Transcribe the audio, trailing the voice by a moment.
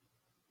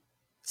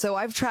So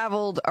I've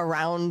traveled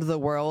around the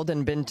world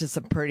and been to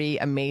some pretty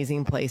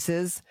amazing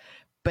places.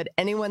 But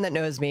anyone that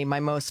knows me, my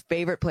most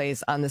favorite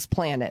place on this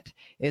planet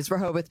is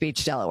Rehoboth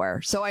Beach,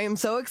 Delaware. So I am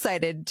so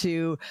excited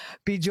to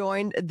be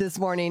joined this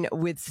morning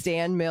with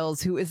Stan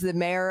Mills, who is the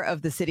mayor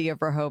of the city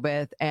of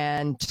Rehoboth,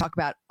 and to talk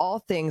about all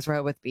things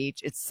Rehoboth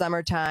Beach. It's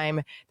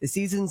summertime. The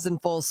season's in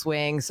full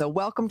swing. So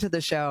welcome to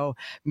the show,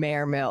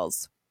 Mayor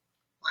Mills.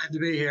 Glad to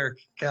be here,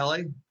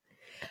 Kelly.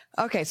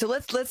 Okay, so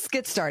let's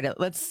get started.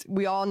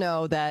 We all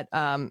know that,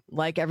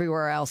 like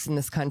everywhere else in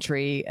this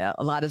country,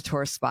 a lot of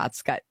tourist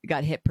spots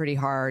got hit pretty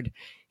hard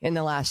in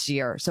the last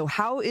year. So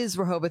how is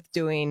Rehoboth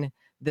doing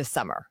this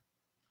summer?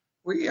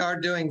 We are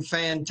doing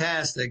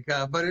fantastic.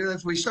 But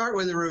if we start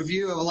with a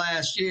review of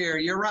last year,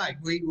 you're right.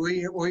 We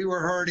were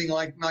hurting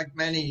like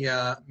many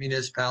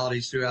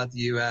municipalities throughout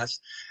the U.S.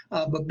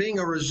 But being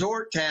a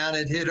resort town,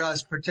 it hit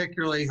us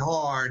particularly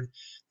hard.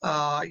 We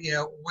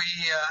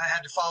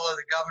had to follow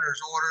the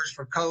governor's orders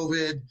for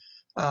COVID.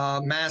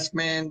 Mask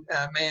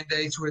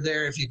mandates were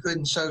there if you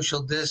couldn't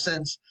social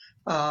distance.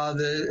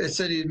 The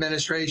city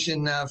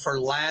administration for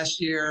last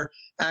year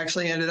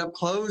actually ended up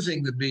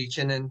closing the beach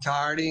in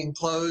entirety and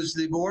closed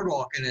the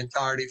boardwalk in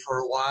entirety for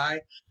a while.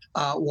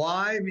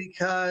 Why?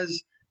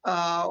 Because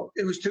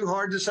it was too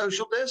hard to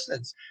social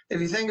distance.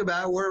 If you think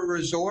about it, we're a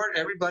resort.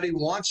 Everybody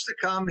wants to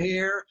come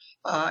here.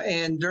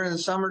 And during the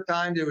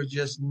summertime, there was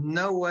just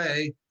no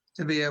way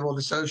to be able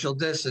to social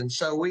distance.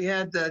 So we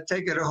had to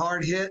take it a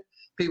hard hit.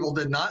 People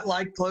did not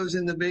like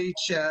closing the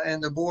beach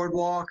and the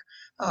boardwalk.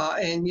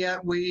 And yet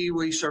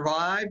we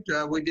survived.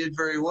 We did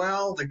very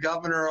well. The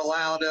governor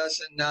allowed us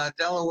in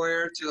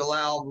Delaware to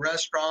allow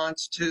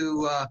restaurants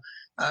to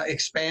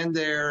expand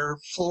their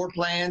floor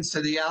plans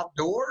to the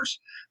outdoors.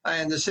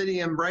 And the city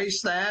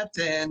embraced that.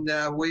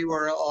 And we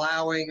were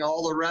allowing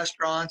all the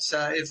restaurants,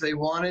 if they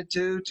wanted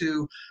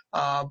to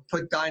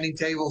put dining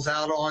tables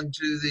out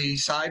onto the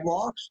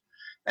sidewalks.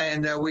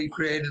 And we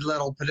created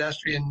little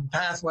pedestrian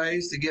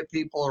pathways to get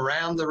people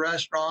around the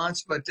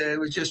restaurants. But it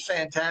was just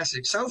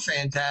fantastic, so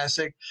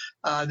fantastic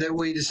that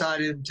we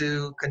decided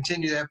to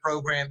continue that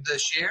program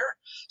this year.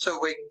 So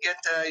we can get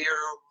your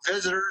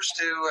visitors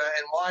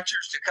and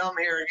watchers to come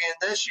here again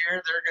this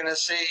year. They're going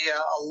to see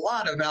a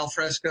lot of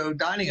alfresco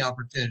dining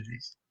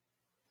opportunities.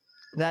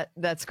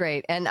 That's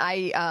great. And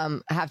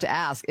I have to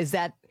ask, is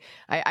that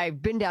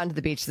I've been down to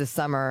the beach this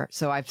summer,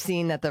 so I've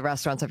seen that the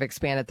restaurants have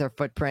expanded their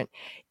footprint.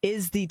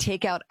 Is the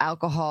takeout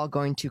alcohol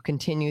going to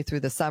continue through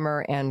the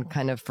summer and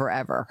kind of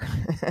forever?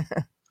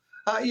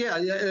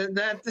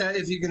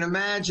 If you can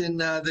imagine,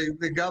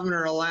 the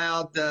governor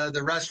allowed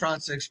the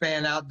restaurants to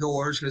expand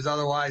outdoors because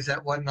otherwise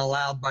that wasn't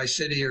allowed by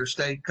city or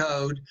state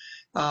code.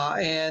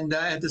 And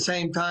at the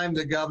same time,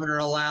 the governor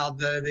allowed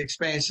the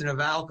expansion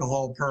of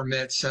alcohol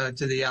permits to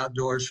the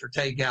outdoors for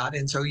takeout.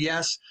 And so,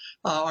 yes,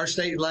 our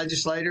state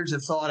legislators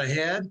have thought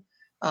ahead.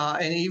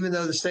 And even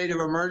though the state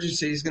of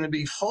emergency is going to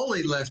be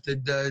fully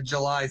lifted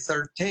July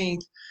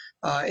 13th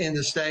in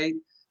the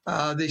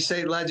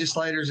state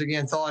legislators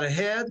again thought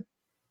ahead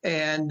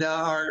and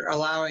are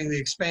allowing the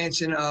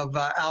expansion of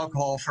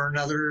alcohol for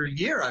another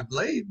year, I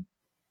believe.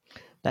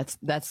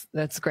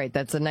 That's great.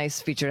 That's a nice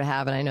feature to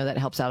have, and I know that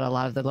helps out a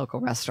lot of the local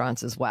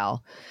restaurants as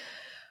well.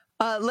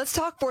 Let's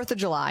talk 4th of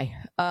July.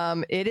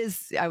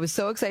 I was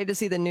so excited to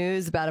see the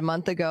news about a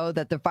month ago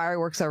that the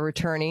fireworks are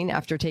returning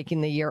after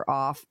taking the year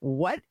off.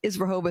 What is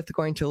Rehoboth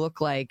going to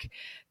look like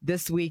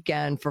this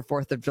weekend for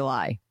 4th of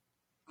July?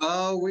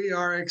 Oh, we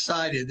are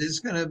excited. This is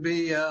going to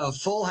be a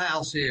full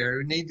house here.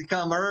 We need to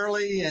come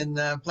early and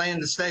plan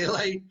to stay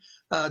late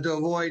to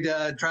avoid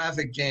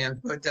traffic jams.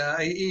 But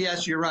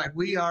yes, you're right.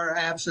 We are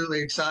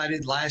absolutely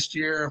excited. Last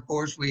year, of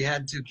course, we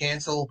had to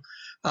cancel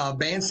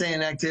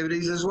bandstand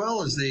activities as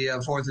well as the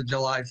 4th of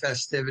July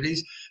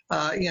festivities.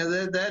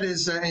 That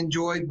is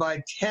enjoyed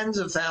by tens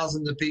of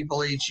thousands of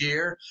people each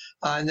year.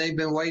 And they've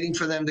been waiting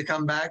for them to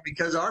come back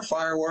because our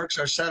fireworks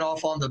are set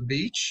off on the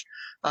beach.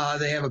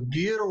 They have a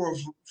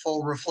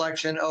beautiful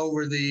reflection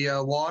over the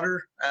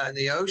water,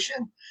 the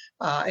ocean,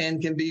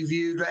 and can be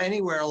viewed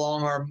anywhere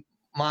along our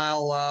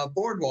mile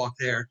boardwalk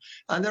there.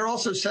 And they're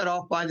also set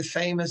off by the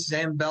famous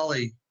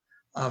Zambelli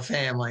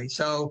family.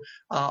 So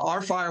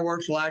our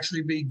fireworks will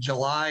actually be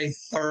July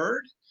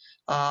 3rd.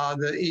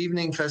 The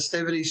evening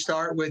festivities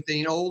start with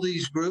the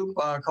oldies group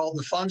called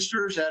the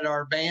Funsters at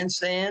our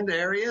bandstand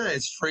area.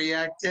 It's free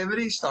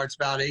activity, starts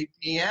about 8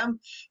 p.m.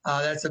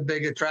 That's a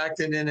big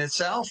attraction in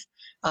itself.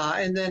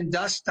 And then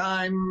dusk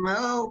time,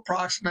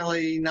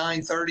 approximately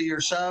 9:30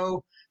 or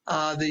so,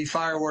 the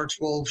fireworks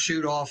will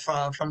shoot off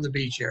from the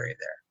beach area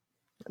there.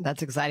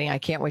 That's exciting. I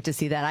can't wait to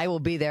see that. I will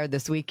be there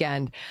this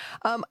weekend.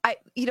 A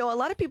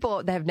lot of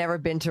people that have never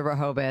been to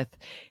Rehoboth,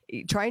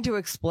 trying to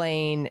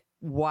explain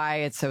why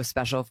it's so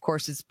special. Of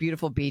course, it's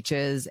beautiful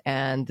beaches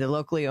and the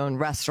locally owned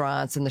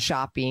restaurants and the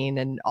shopping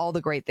and all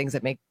the great things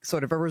that make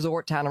sort of a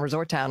resort town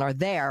are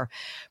there.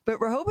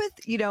 But Rehoboth,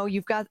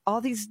 you've got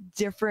all these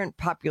different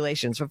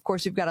populations. So of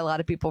course, you've got a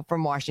lot of people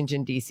from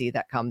Washington, D.C.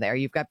 that come there.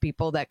 You've got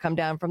people that come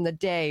down from the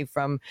Day,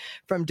 from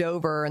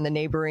Dover and the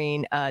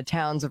neighboring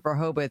towns of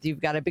Rehoboth. You've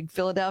got a big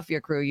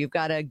Philadelphia crew. You've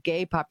got a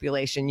gay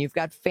population. You've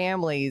got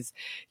families.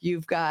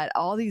 You've got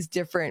all these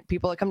different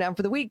people that come down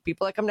for the week,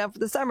 people that come down for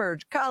the summer,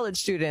 college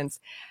students.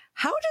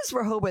 How does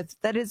Rehoboth,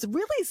 that is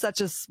really such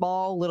a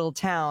small little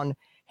town,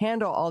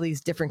 handle all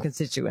these different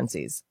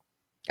constituencies?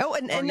 Oh,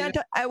 wait, hang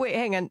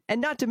on.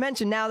 And not to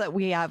mention now that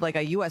we have like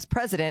a U.S.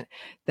 president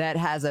that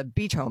has a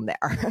beach home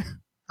there.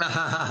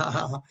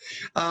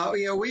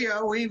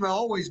 We've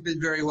always been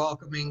very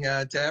welcoming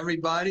to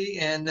everybody,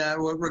 and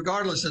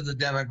regardless of the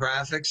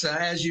demographics,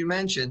 as you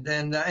mentioned,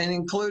 and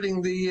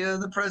including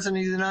the president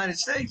of the United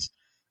States.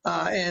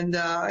 And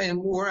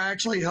we're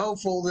actually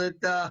hopeful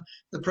that the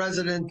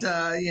president,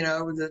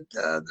 that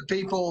the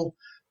people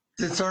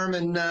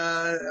determine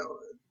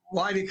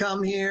why to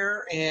come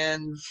here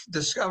and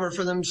discover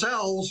for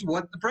themselves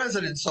what the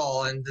president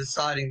saw in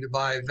deciding to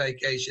buy a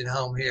vacation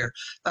home here.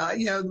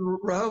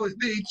 Rehoboth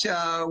Beach,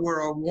 we're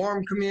a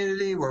warm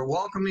community. We're a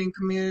welcoming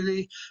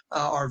community.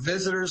 Our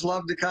visitors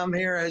love to come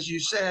here, as you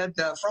said,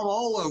 from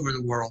all over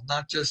the world,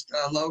 not just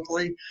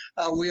locally.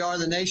 We are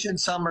the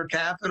nation's summer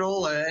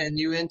capital, and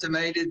you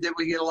intimated that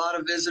we get a lot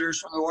of visitors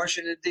from the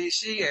Washington,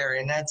 D.C. area,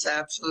 and that's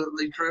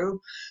absolutely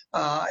true.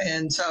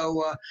 And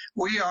so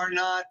we are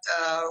not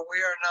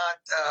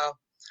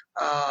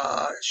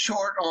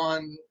short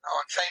on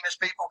famous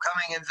people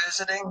coming and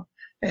visiting.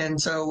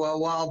 And so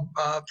while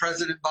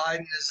President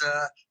Biden is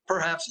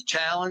perhaps a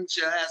challenge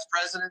as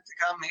president to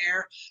come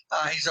here,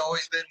 he's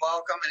always been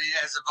welcome. And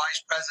as a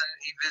vice president,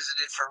 he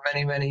visited for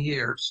many, many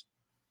years.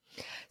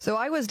 So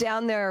I was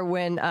down there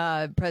when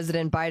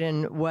President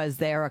Biden was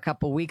there a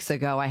couple weeks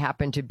ago. I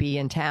happened to be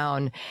in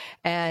town,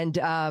 and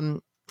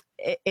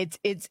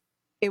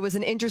it was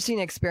an interesting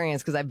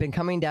experience because I've been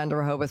coming down to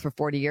Rehoboth for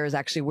 40 years.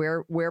 Actually,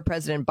 where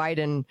President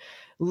Biden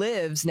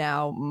lives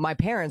now, my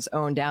parents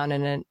own down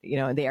in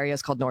the area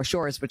is called North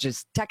Shores, which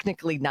is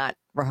technically not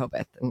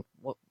Rehoboth, and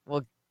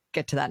we'll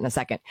get to that in a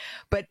second.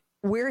 But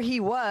where he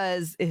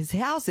was, his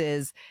house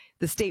is,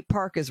 the state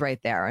park is right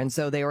there, and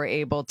so they were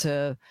able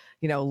to,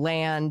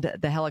 land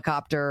the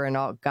helicopter and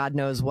all, God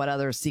knows what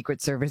other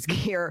Secret Service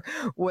gear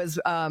was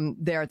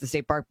there at the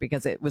state park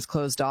because it was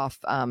closed off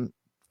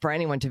for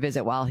anyone to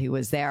visit while he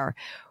was there.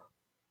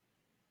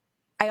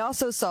 I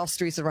also saw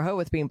streets of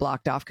Rehoboth being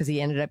blocked off because he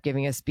ended up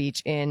giving a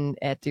speech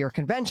at your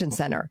convention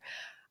center.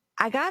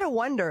 I gotta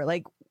wonder,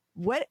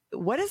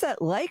 what is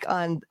that like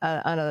on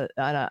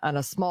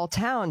a small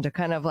town to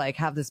kind of like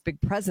have this big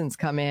presence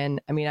come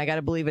in? I mean, I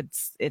gotta believe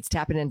it's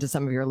tapping into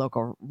some of your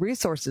local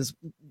resources.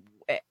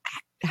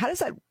 How does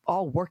that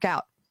all work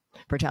out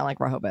for a town like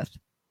Rehoboth?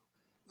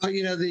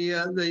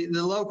 The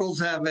locals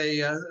have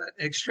a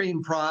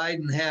extreme pride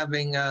in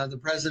having the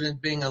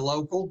president being a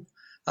local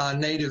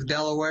native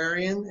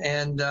Delawarean,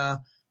 and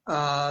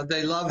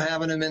they love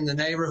having him in the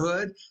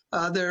neighborhood.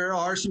 There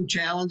are some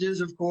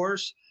challenges, of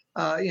course.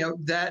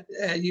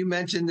 You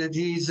mentioned that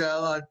he's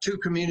 2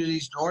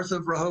 communities north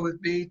of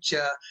Rehoboth Beach.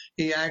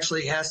 He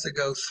actually has to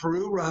go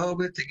through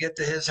Rehoboth to get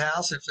to his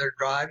house if they're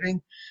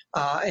driving.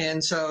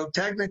 And so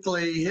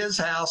technically his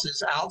house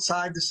is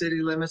outside the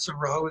city limits of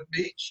Rehoboth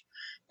Beach.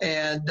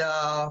 And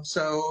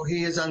so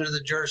he is under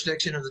the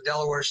jurisdiction of the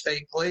Delaware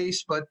State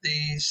Police, but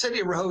the City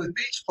of Rehoboth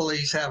Beach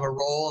Police have a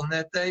role in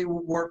that they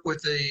work with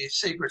the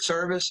Secret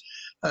Service,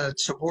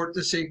 support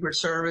the Secret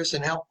Service,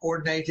 and help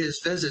coordinate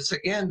his visits,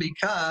 again,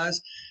 because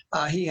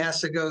he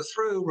has to go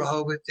through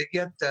Rehoboth to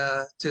get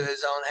to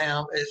his own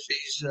house if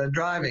he's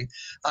driving.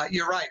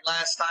 You're right.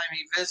 Last time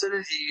he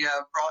visited, he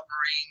brought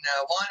Marine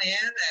One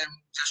in and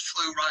just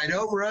flew right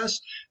over us,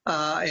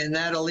 and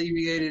that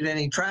alleviated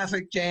any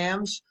traffic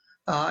jams.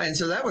 And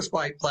so that was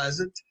quite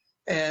pleasant.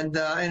 And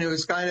it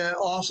was kind of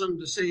awesome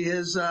to see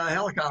his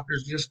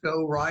helicopters just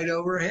go right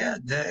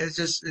overhead. It's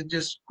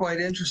just quite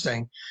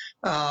interesting.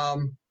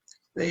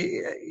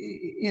 His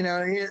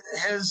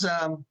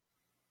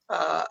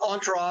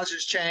entourage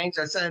has changed.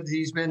 I said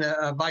he's been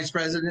a vice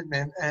president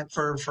and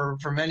for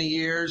many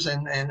years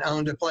and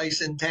owned a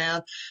place in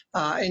town.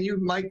 And you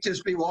might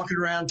just be walking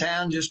around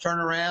town, just turn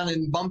around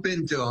and bump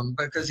into him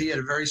because he had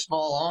a very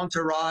small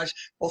entourage.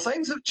 Well,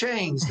 things have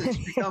changed since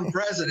he's become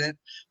president.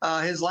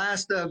 His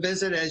last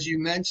visit, as you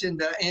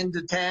mentioned,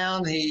 into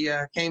town, he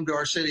came to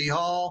our city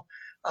hall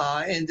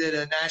and did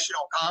a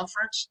national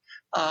conference.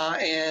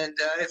 And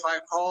if I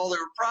recall, there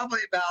were probably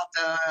about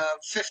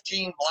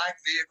 15 black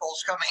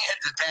vehicles coming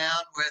into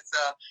town with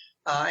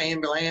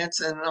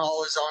ambulance and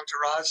all his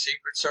entourage,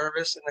 Secret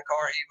Service, and the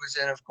car he was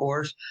in, of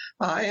course.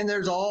 And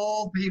there's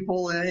all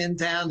people in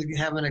town that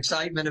have an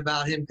excitement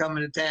about him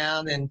coming to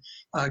town and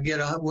get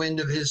a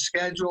wind of his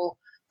schedule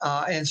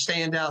and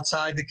stand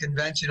outside the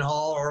convention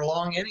hall or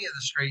along any of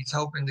the streets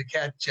hoping to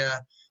catch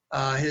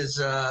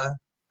his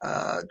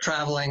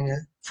traveling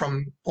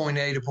from point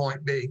A to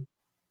point B.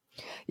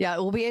 Yeah, it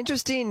will be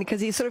interesting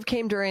because he sort of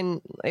came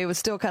during, it was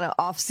still kind of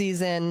off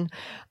season.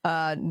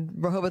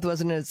 Rehoboth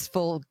wasn't in its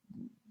full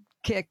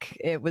kick.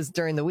 It was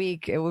during the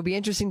week. It will be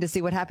interesting to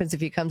see what happens if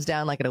he comes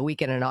down like at a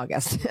weekend in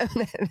August. I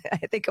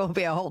think it will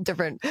be a whole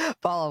different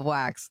ball of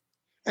wax.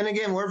 And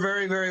again, we're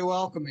very, very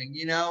welcoming.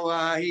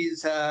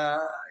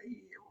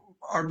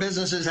 Our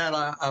businesses had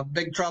a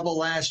big trouble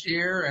last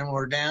year, and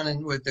we're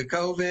down with the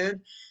COVID.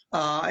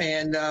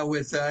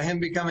 With him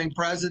becoming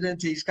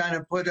president, he's kind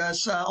of put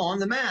us on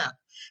the map.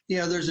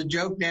 There's a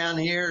joke down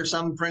here.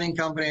 Some printing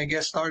company, I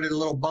guess, started a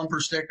little bumper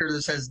sticker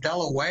that says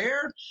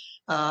Delaware.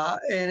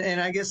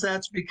 And I guess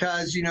that's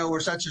because, we're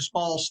such a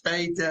small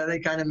state. They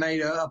kind of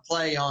made a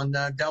play on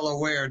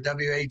Delaware,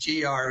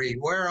 W-H-E-R-E.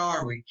 Where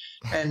are we?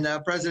 And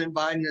President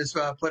Biden has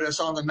put us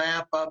on the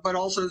map, but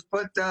also has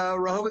put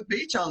Rehoboth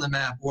Beach on the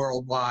map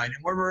worldwide.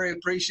 And we're very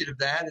appreciative of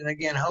that. And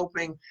again,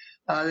 hoping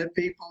that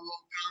people will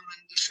come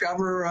and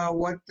discover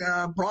what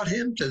brought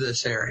him to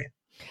this area.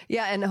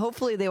 Yeah, and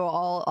hopefully they will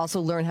all also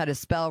learn how to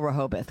spell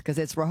Rehoboth, because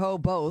it's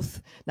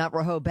Rehoboth, not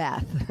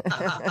Rehoboth.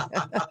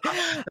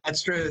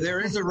 That's true.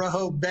 There is a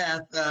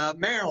Rehoboth,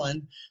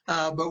 Maryland,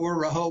 but we're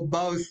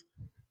Rehoboth,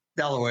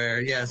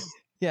 Delaware. Yes.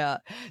 Yeah.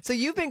 So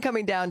you've been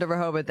coming down to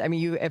Rehoboth. I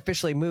mean, you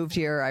officially moved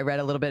here. I read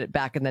a little bit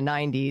back in the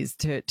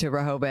 90s to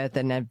Rehoboth,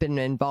 and have been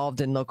involved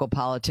in local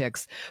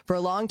politics for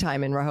a long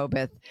time in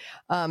Rehoboth.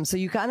 So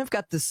you kind of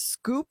got the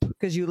scoop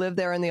because you live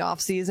there in the off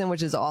season,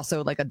 which is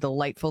also like a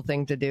delightful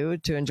thing to do,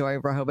 to enjoy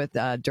Rehoboth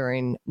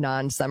during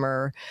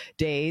non-summer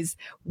days.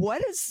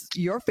 What is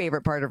your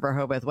favorite part of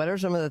Rehoboth? What are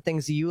some of the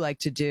things you like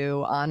to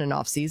do on and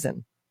off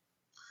season?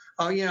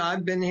 Oh,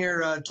 I've been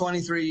here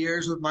 23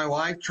 years with my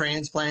wife,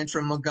 transplant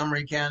from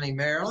Montgomery County,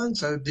 Maryland.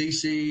 So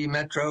D.C.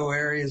 metro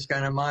area is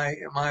kind of my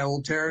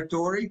old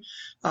territory.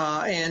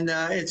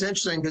 It's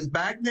interesting because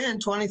back then,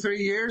 23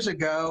 years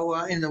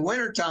ago, in the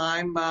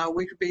wintertime,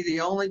 we could be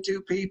the only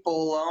two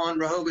people on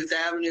Rehoboth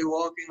Avenue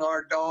walking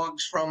our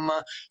dogs from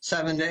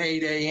 7 to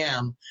 8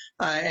 a.m.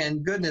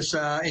 And goodness,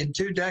 in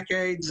 2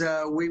 decades,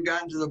 we've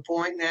gotten to the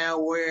point now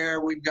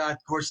where we've got,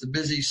 of course, the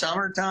busy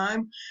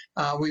summertime.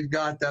 We've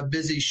got the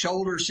busy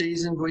shoulder seasons,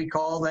 we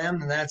call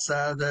them, and that's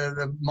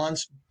the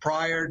months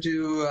prior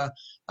to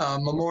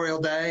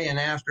Memorial Day and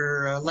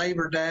after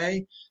Labor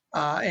Day.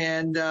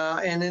 And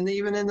then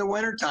even in the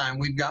wintertime,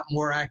 we've got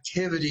more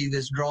activity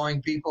that's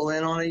drawing people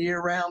in on a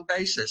year-round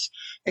basis.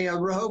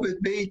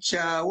 Rehoboth Beach,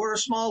 we're a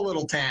small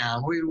little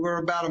town.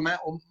 We're about a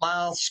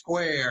mile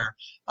square.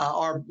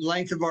 Our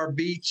length of our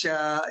beach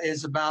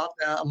is about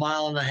a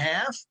mile and a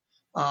half.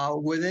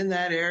 Within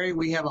that area,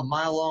 we have a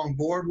mile-long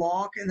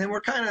boardwalk, and then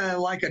we're kind of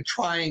like a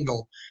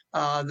triangle.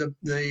 The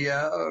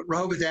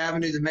Rehoboth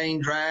Avenue, the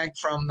main drag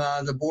from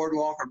the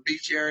boardwalk or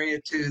beach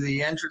area to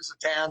the entrance of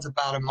town is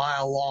about a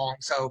mile long.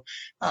 So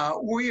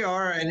we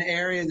are an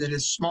area that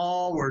is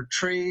small. We're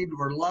treed.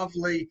 We're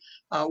lovely.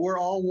 We're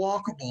all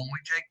walkable. We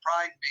take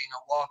pride in being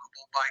a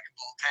walkable,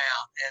 bikeable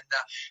town. And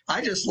I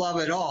just love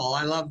it all.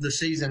 I love the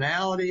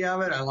seasonality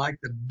of it. I like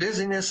the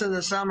busyness of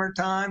the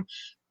summertime.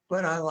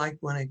 But I like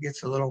when it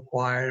gets a little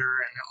quieter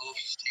in the off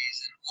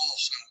season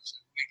also. So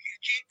we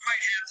can't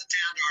quite have the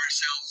town to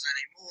ourselves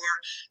anymore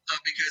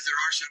because there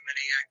are so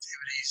many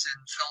activities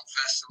and film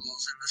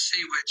festivals and the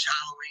Sea Witch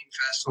Halloween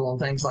Festival and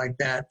things like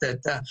that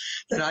that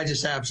I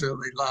just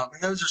absolutely love.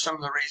 And those are some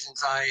of the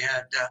reasons I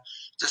had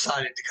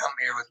decided to come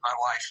here with my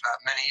wife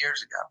many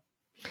years ago.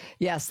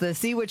 Yes, the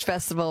Sea Witch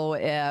Festival,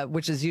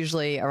 which is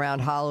usually around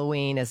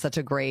Halloween, is such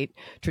a great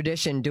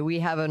tradition. Do we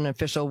have an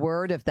official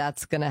word if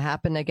that's going to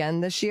happen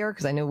again this year?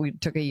 Because I know we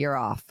took a year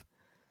off.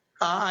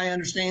 I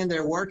understand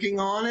they're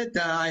working on it.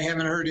 I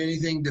haven't heard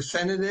anything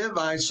definitive.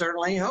 I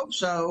certainly hope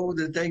so,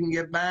 that they can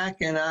get back.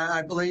 And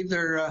I believe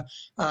they're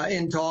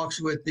in talks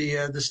with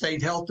the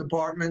state health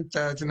department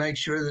to make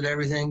sure that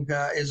everything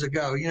is a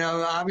go.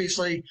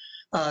 Obviously,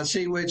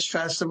 Sea Witch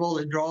Festival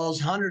that draws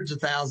hundreds of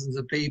thousands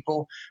of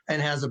people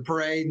and has a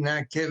parade and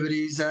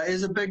activities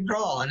is a big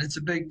draw, and it's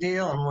a big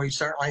deal, and we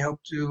certainly hope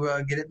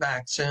to get it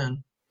back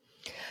soon.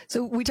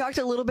 So we talked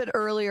a little bit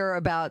earlier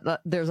about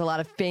there's a lot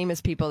of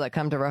famous people that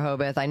come to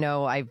Rehoboth. I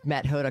know I've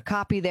met Hoda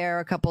Kotb there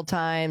a couple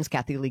times.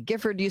 Kathy Lee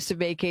Gifford used to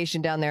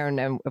vacation down there,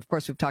 and of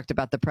course we've talked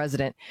about the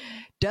president.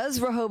 Does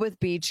Rehoboth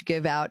Beach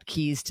give out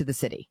keys to the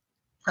city?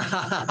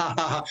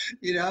 I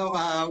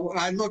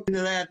looked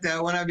into that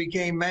when I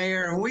became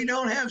mayor, and we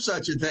don't have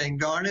such a thing,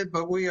 darn it,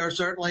 but we are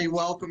certainly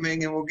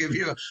welcoming, and we'll give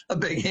you a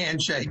big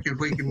handshake if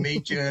we can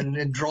meet you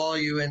and draw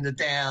you into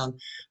town.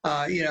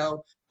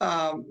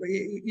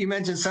 You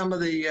mentioned some of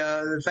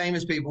the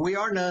famous people. We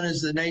are known as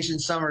the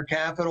nation's summer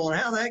capital,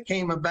 and how that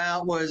came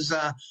about was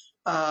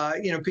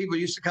people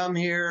used to come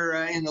here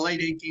in the late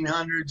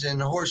 1800s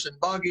in horse and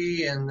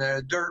buggy and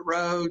dirt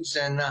roads.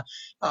 And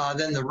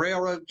then the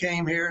railroad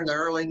came here in the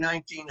early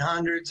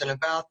 1900s, and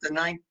about the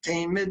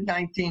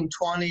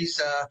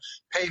mid-1920s,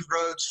 paved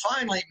roads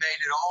finally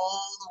made it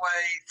all the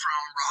way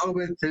from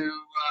Rehoboth to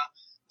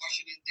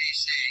Washington,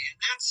 D.C. And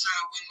that's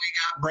when we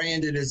got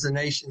branded as the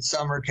nation's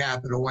summer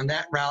capital, when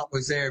that route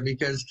was there,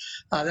 because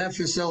that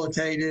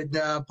facilitated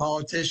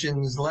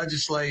politicians,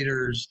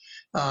 legislators,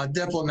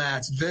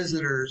 diplomats,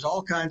 visitors,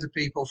 all kinds of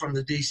people from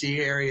the D.C.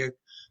 area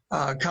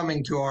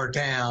coming to our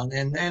town.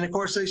 And of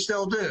course, they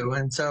still do.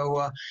 And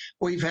so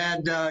we've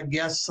had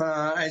guests,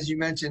 as you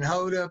mentioned,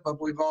 Hoda,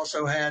 but we've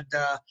also had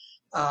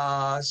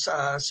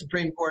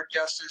Supreme Court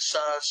Justice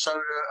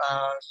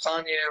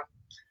Sonia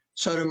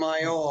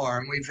Sotomayor,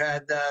 and we've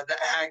had the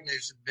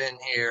Agnews have been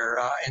here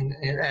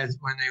as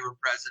when they were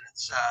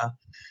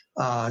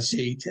president's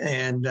seat,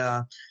 and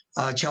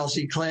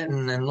Chelsea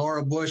Clinton and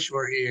Laura Bush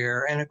were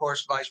here, and of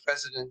course Vice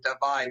President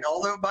Biden.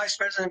 Although Vice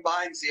President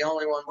Biden's the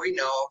only one we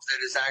know of that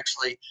has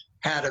actually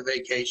had a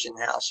vacation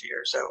house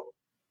here. So.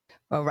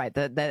 Oh, right.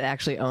 That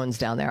actually owns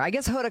down there. I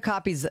guess Hoda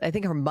Kotb's, I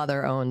think her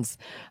mother owns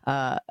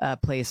a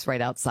place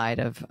right outside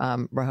of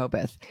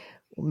Rehoboth.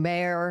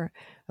 Mayor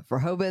of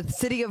Rehoboth,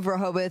 City of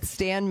Rehoboth,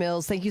 Stan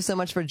Mills, thank you so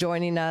much for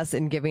joining us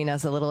and giving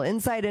us a little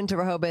insight into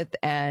Rehoboth.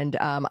 And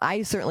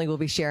I certainly will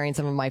be sharing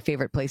some of my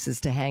favorite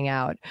places to hang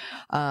out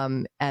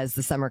as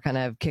the summer kind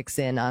of kicks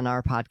in on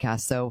our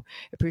podcast. So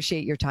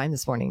appreciate your time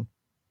this morning.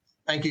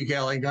 Thank you,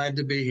 Kelly. Glad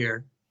to be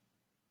here.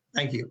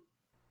 Thank you.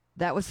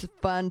 That was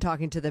fun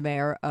talking to the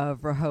mayor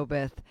of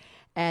Rehoboth.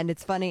 And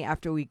it's funny,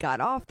 after we got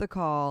off the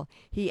call,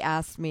 he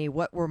asked me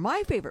what were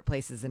my favorite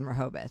places in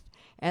Rehoboth.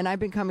 And I've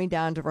been coming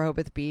down to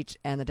Rehoboth Beach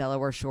and the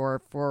Delaware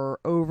Shore for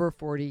over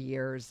 40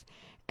 years.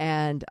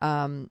 And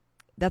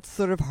that's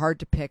sort of hard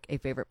to pick a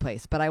favorite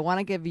place. But I want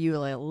to give you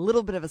a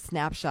little bit of a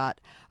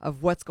snapshot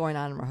of what's going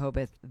on in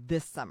Rehoboth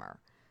this summer.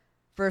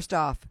 First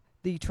off,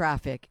 the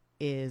traffic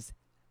is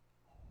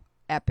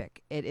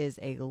epic. It is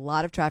a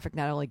lot of traffic,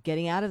 not only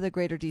getting out of the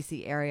greater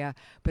DC area,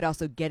 but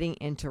also getting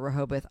into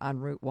Rehoboth on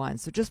Route 1.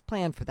 So just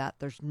plan for that.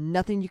 There's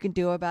nothing you can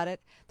do about it.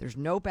 There's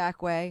no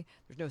back way.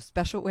 There's no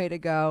special way to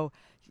go.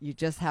 You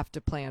just have to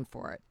plan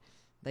for it.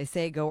 They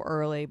say go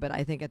early, but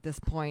I think at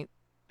this point,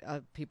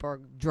 people are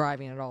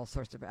driving at all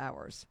sorts of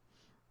hours.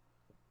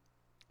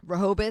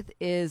 Rehoboth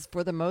is,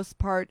 for the most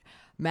part,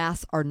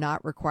 masks are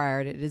not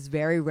required. It is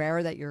very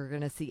rare that you're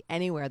going to see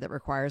anywhere that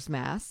requires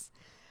masks.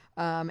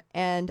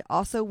 And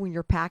also when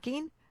you're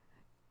packing,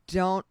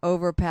 don't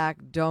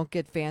overpack, don't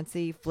get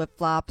fancy.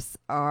 Flip-flops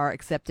are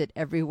accepted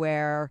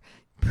everywhere,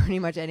 pretty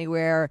much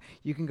anywhere.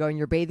 You can go in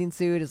your bathing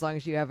suit as long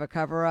as you have a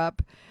cover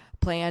up.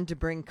 Plan to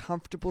bring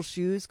comfortable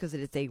shoes because it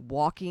is a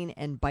walking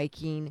and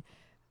biking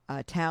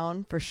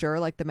town for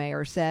sure, like the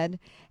mayor said.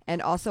 And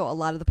also a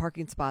lot of the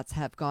parking spots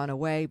have gone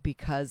away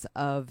because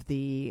of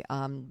the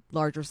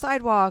larger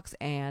sidewalks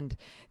and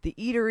the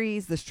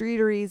eateries, the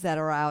streeteries that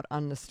are out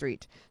on the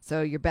street.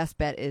 So your best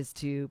bet is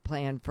to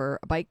plan for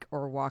a bike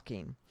or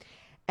walking.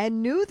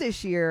 And new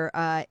this year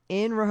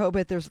in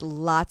Rehoboth, there's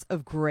lots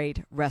of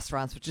great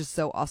restaurants, which is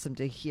so awesome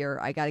to hear.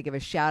 I got to give a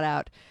shout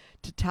out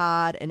to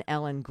Todd and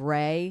Ellen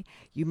Gray.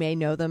 You may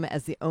know them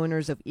as the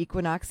owners of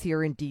Equinox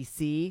here in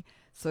D.C.,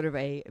 sort of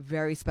a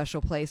very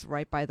special place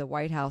right by the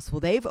White House. Well,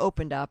 they've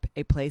opened up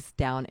a place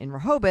down in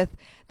Rehoboth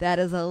that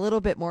is a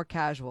little bit more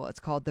casual. It's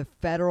called the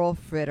Federal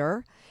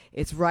Fritter.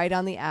 It's right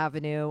on the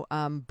avenue.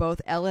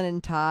 Both Ellen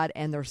and Todd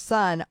and their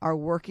son are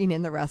working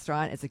in the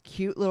restaurant. It's a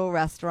cute little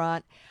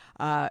restaurant,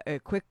 a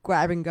quick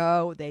grab and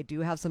go. They do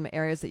have some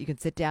areas that you can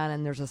sit down,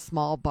 and there's a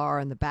small bar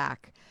in the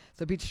back.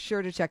 So be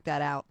sure to check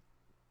that out.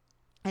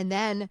 And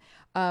then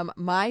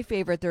my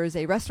favorite, there is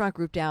a restaurant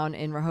group down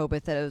in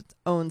Rehoboth that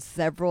owns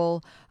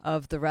several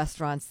of the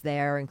restaurants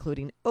there,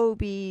 including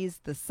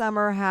Obie's, the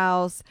Summer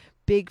House,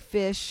 Big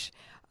Fish.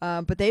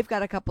 But they've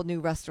got a couple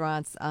new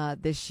restaurants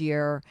this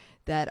year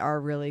that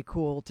are really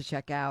cool to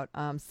check out.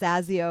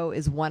 Sazio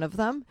is one of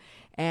them,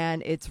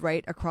 and it's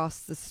right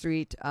across the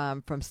street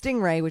from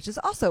Stingray, which is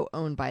also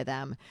owned by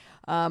them.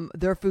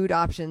 Their food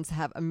options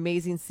have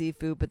amazing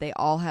seafood, but they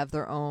all have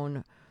their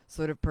own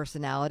sort of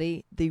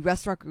personality. The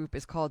restaurant group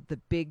is called the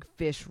Big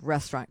Fish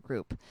Restaurant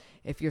Group.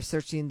 If you're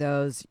searching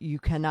those, you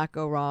cannot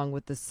go wrong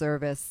with the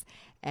service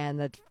and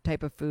the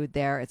type of food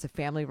there. It's a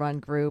family-run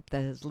group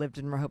that has lived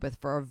in Rehoboth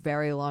for a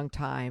very long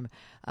time.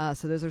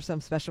 So those are some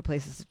special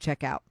places to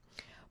check out.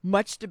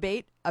 Much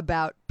debate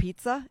about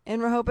pizza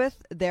in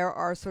Rehoboth. There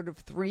are sort of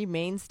three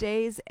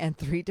mainstays and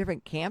three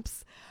different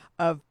camps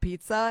of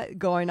pizza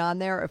going on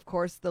there. Of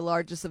course, the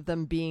largest of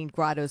them being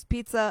Grotto's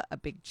Pizza, a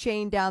big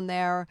chain down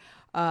there.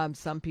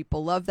 Some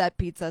people love that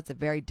pizza. It's a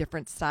very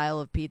different style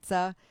of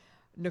pizza.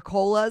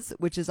 Nicola's,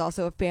 which is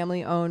also a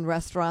family-owned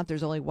restaurant.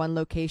 There's only one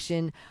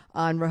location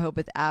on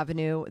Rehoboth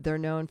Avenue. They're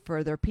known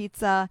for their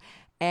pizza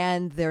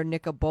and their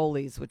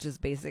Nicoboli's, which is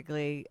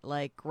basically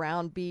like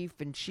ground beef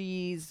and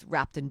cheese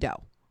wrapped in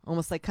dough,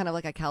 almost like kind of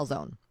like a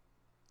calzone.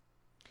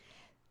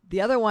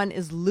 The other one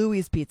is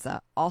Louie's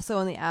Pizza, also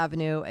on the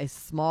Avenue, a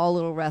small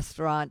little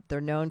restaurant. They're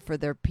known for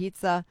their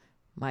pizza,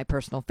 my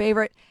personal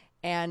favorite,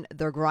 and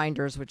their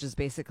grinders, which is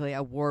basically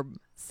a warm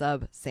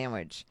sub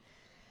sandwich.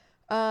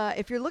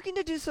 If you're looking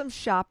to do some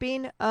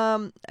shopping,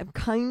 I'm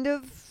kind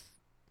of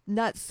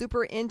not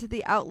super into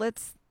the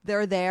outlets.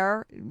 They're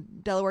there.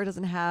 Delaware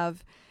doesn't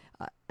have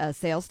a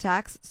sales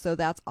tax, so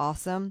that's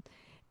awesome.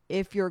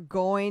 if you're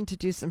going to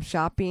do some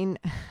shopping,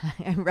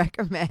 I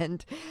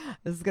recommend,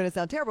 this is going to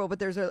sound terrible, but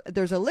there's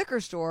a liquor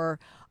store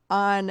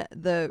on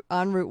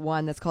Route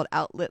 1 that's called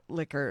Outlet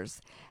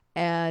Liquors.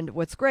 And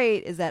what's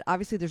great is that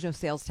obviously there's no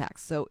sales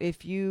tax. So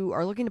if you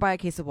are looking to buy a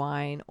case of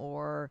wine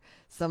or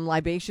some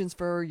libations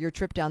for your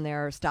trip down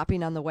there,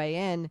 stopping on the way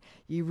in,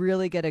 you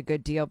really get a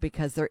good deal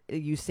because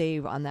you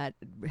save on that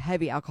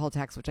heavy alcohol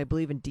tax, which I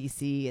believe in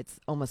DC it's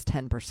almost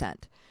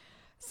 10%.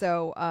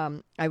 So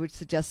I would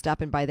suggest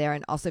stopping by there.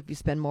 And also, if you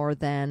spend more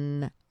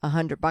than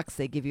 $100,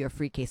 they give you a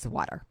free case of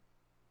water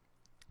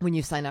when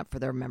you sign up for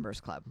their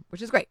members club,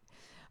 which is great.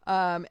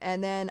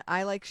 And then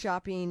I like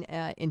shopping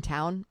in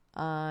town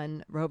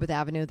on Rehoboth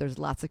Avenue. There's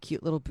lots of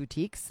cute little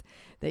boutiques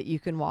that you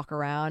can walk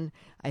around.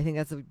 I think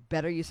that's a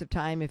better use of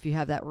time if you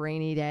have that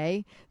rainy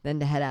day than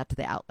to head out to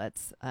the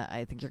outlets.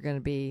 I think you're going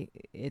to be,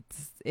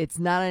 it's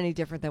not any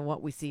different than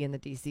what we see in the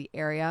DC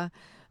area.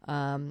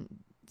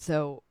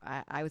 So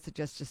I would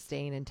suggest just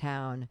staying in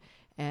town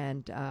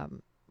and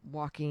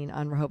walking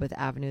on Rehoboth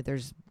Avenue.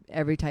 There's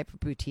every type of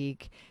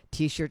boutique,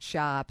 t-shirt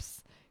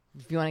shops.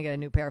 If you want to get a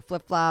new pair of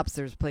flip-flops,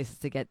 there's places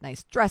to get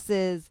nice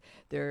dresses.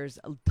 There's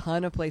a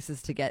ton of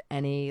places to get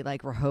any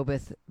like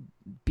Rehoboth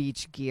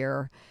beach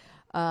gear.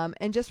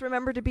 And just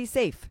remember to be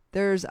safe.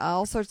 There's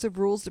all sorts of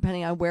rules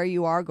depending on where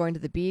you are going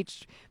to the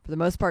beach. For the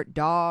most part,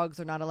 dogs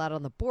are not allowed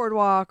on the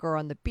boardwalk or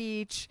on the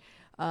beach.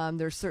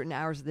 There's certain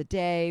hours of the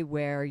day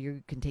where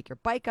you can take your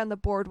bike on the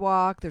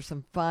boardwalk. There's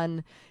some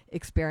fun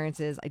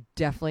experiences. I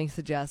definitely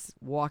suggest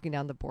walking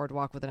down the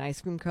boardwalk with an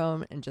ice cream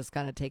cone and just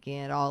kind of taking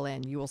it all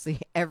in. You will see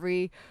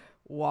every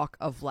walk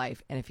of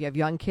life. And if you have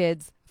young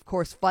kids, of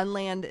course,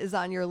 Funland is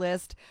on your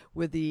list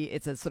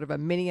it's a sort of a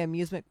mini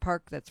amusement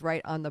park that's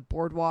right on the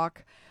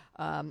boardwalk.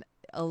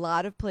 A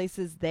lot of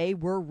places, they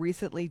were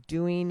recently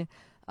doing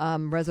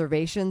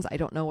reservations. I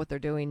don't know what they're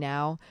doing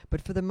now,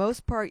 but for the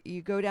most part,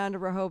 you go down to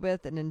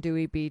Rehoboth and in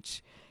Dewey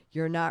Beach,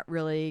 you're not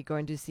really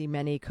going to see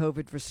many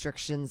COVID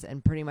restrictions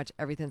and pretty much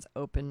everything's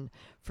open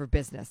for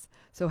business.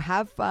 So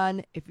have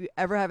fun. If you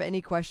ever have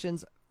any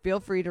questions, feel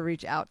free to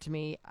reach out to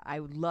me. I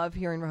love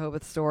hearing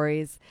Rehoboth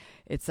stories.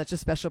 It's such a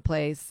special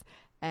place,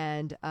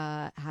 and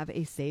have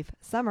a safe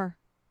summer.